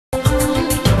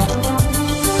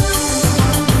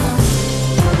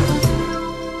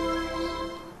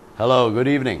Hello, good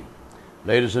evening.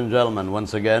 Ladies and gentlemen,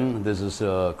 once again, this is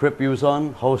Crip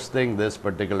Yuson hosting this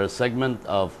particular segment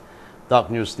of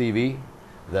Talk News TV,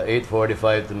 the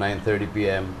 8:45 to 9:30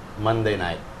 p.m. Monday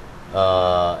night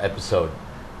episode.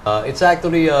 It's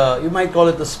actually, you might call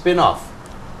it a spin-off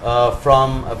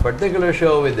from a particular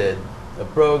show we did, a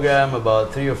program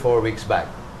about 3 or 4 weeks back,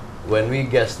 when we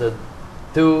guested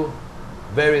two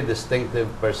very distinctive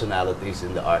personalities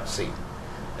in the art scene.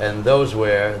 And those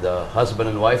were the husband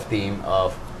and wife team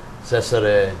of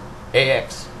Cesare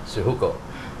A.X. Syjuco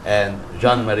and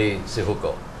Jean-Marie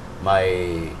Syjuco,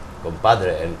 my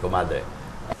compadre and comadre.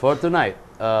 For tonight,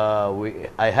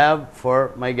 I have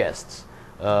for my guests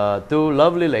two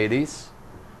lovely ladies,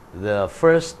 the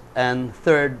first and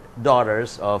third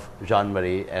daughters of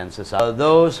Jean-Marie and Cesare.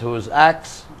 Those whose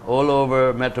acts all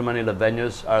over Metro Manila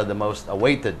venues are the most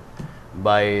awaited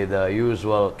by the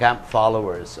usual camp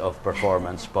followers of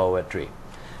performance poetry.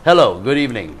 Hello, good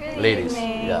evening, ladies.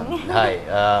 Evening. Yeah.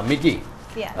 Hi, Mickey.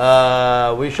 Yes.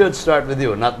 We should start with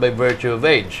you, not by virtue of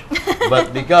age,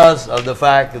 but because of the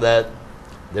fact that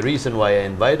the reason why I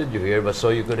invited you here was so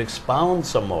you could expound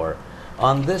some more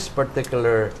on this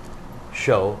particular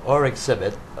show or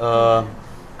exhibit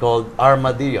called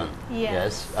Armadillon.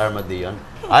 Yes. Armadillon.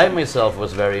 I myself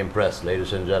was very impressed,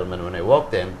 ladies and gentlemen, when I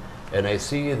walked in and I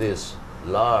see this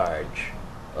large,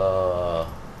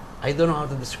 I don't know how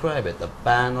to describe it, a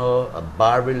panel, a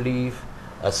bas-relief,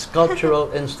 a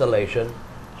sculptural installation,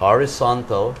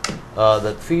 horizontal,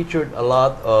 that featured a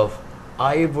lot of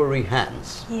ivory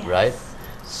hands, Yes. right?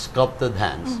 Sculpted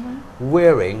hands,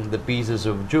 wearing the pieces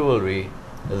of jewelry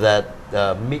that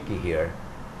Mickey here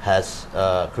has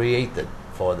created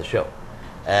for the show.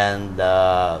 And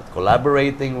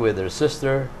collaborating with her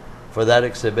sister for that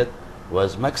exhibit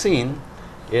was Maxine,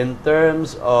 in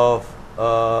terms of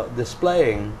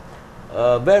displaying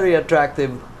very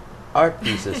attractive art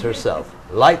pieces herself,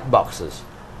 light boxes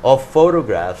of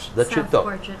photographs that she took.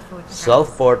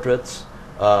 Self-portraits.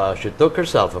 She took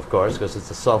herself, of course, because it's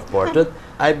a self-portrait.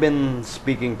 I've been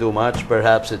speaking too much.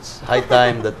 Perhaps it's high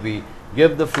time that we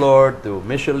give the floor to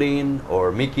Michelline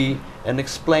or Mickey and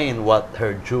explain what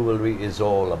her jewelry is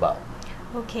all about.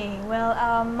 Okay,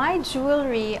 well, my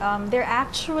jewelry, they're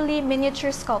actually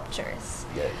miniature sculptures.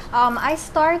 Yes. I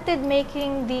started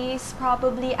making these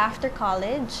probably after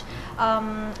college.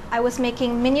 I was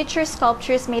making miniature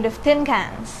sculptures made of tin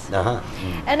cans.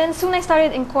 And then soon I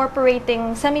started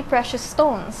incorporating semi-precious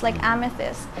stones like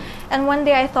amethyst. And one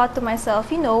day I thought to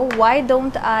myself, why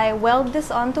don't I weld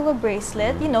this onto a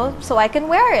bracelet, so I can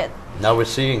wear it. Now we're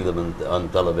seeing them on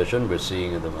television, we're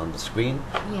seeing them on the screen.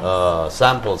 Yes.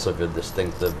 Samples of your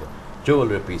distinctive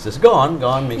jewelry pieces. Go on,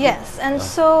 Mickey. Yes, and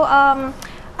so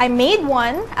I made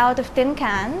one out of tin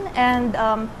can, and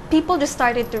people just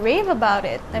started to rave about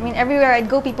it. I mean, everywhere I'd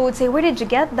go, people would say, "Where did you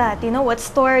get that? What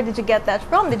store did you get that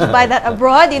from? Did you buy that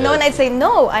abroad?" And I'd say,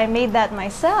 "No, I made that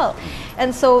myself."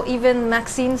 And so even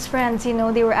Maxine's friends,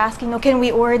 they were asking, "Can we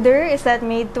order? Is that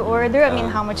made to order? I mean,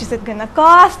 how much is it gonna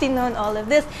cost? And all of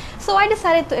this." So I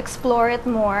decided to explore it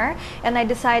more, and I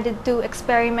decided to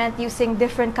experiment using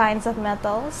different kinds of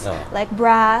metals, like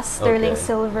brass, sterling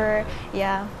silver,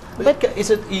 yeah. But is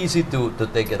it easy to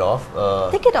take it off?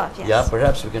 Take it off, yes. Yeah,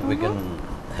 perhaps we can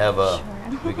have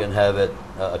a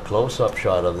a close-up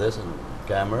shot of this in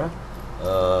camera.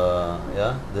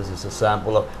 Yeah, this is a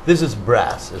sample of. This is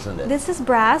brass, isn't it? This is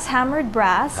brass, hammered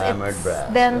brass. Hammered it's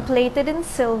brass. Then plated in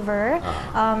silver.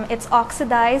 It's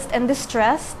oxidized and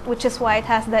distressed, which is why it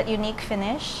has that unique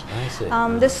finish. I see.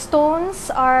 The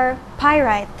stones are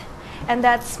pyrite, and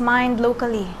that's mined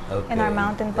locally in our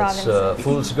mountain province. It's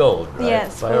fool's gold, right?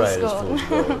 Yes, pyrite fool's gold. is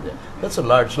fool's gold. Yeah. That's a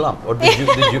large lump. Or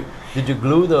did you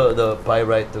glue the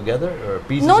pyrite together, or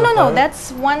pieces? No, of no, no. pyrite? That's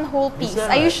one whole piece.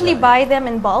 that I right? usually buy them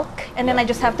in bulk, and then I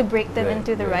just have to break them Right,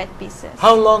 into the right. right pieces.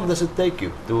 How long does it take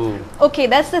you to? Okay,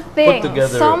 that's the thing.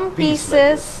 together Some a piece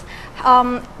like pieces,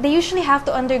 they usually have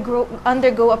to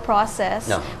undergo a process,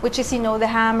 which is, the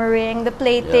hammering, the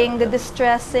plating, the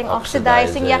distressing,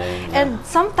 oxidizing, And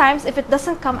sometimes, if it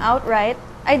doesn't come out right,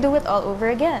 I do it all over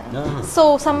again.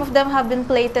 So some of them have been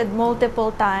plated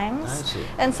multiple times, I see.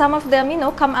 and some of them,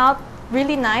 come out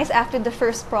really nice after the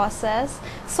first process.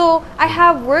 So I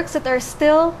have works that are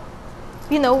still,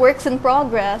 works in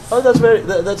progress. Oh,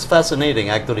 that's fascinating.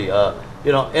 Actually,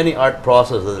 any art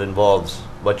process that involves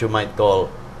what you might call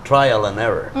trial and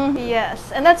error.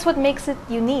 Yes, and that's what makes it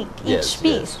unique, Yes, each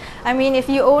piece. yes. I mean, if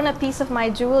you own a piece of my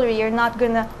jewelry, you're not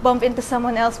gonna bump into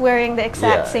someone else wearing the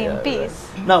exact same piece.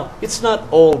 Right. Now, it's not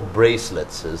all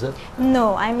bracelets, is it?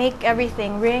 No, I make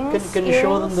everything. Rings, Can you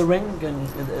show them earrings. the ring?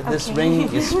 This Okay.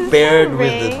 ring is paired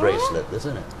with the Ring. bracelet,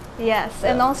 isn't it? Yes,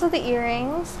 and Yeah. also the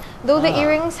earrings. Though the Ah.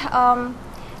 earrings,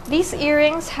 these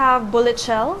earrings have bullet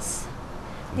shells.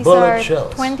 These Bullet are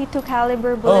shells. 22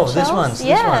 caliber bullet shells. These ones,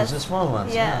 Yes. the small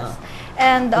ones. Yes. Yeah.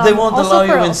 And They won't also allow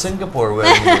you in pearls. Singapore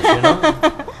wearing this, you know?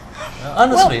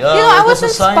 Honestly, Well, you know, I was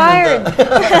there's a sign in inspired.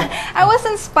 the- I was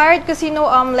inspired because, you know,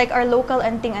 like our local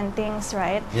anting-antings,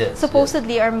 right? Yes,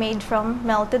 Supposedly are made from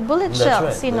melted bullet That's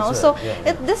shells, right, you know. that's So right, yeah,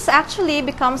 yeah. this actually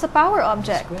becomes a power That's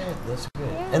object. great, that's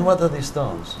great. Yeah. And what are these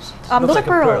stones? Those Looks are like a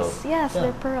pearl. pearls. Yes, Yeah.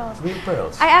 they're pearls. Real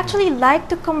pearls. I actually like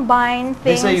to combine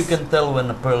They things. say you can tell when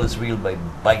a pearl is real by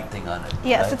biting on it.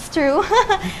 Yes, right? it's true.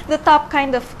 The top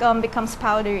kind of becomes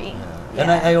powdery. Yeah. And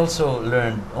I also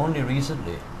learned only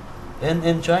recently,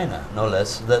 in China, no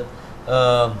less, that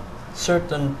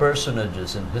certain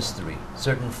personages in history,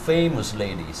 certain famous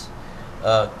ladies,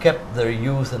 kept their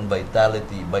youth and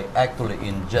vitality by actually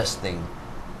ingesting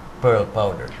pearl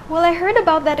powder. Well, I heard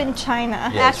about that in China.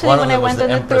 Yes, Actually, one of when I them was went the on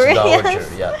the Empress tour. Dowager,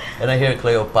 Yes. yeah. And I hear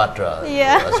Cleopatra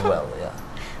Yeah. as well, yeah.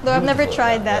 Though I've never Beautiful,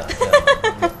 tried yeah, that.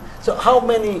 yeah, yeah. So how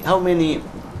many,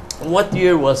 what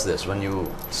year was this when you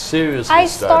seriously I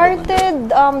started?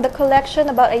 on started the collection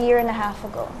about a year and a half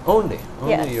ago. Only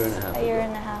Yes, a year and a half a year ago.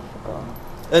 and a half ago.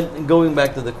 And going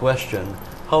back to the question,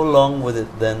 how long would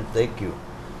it then take you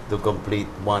to complete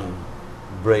one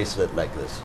bracelet like this?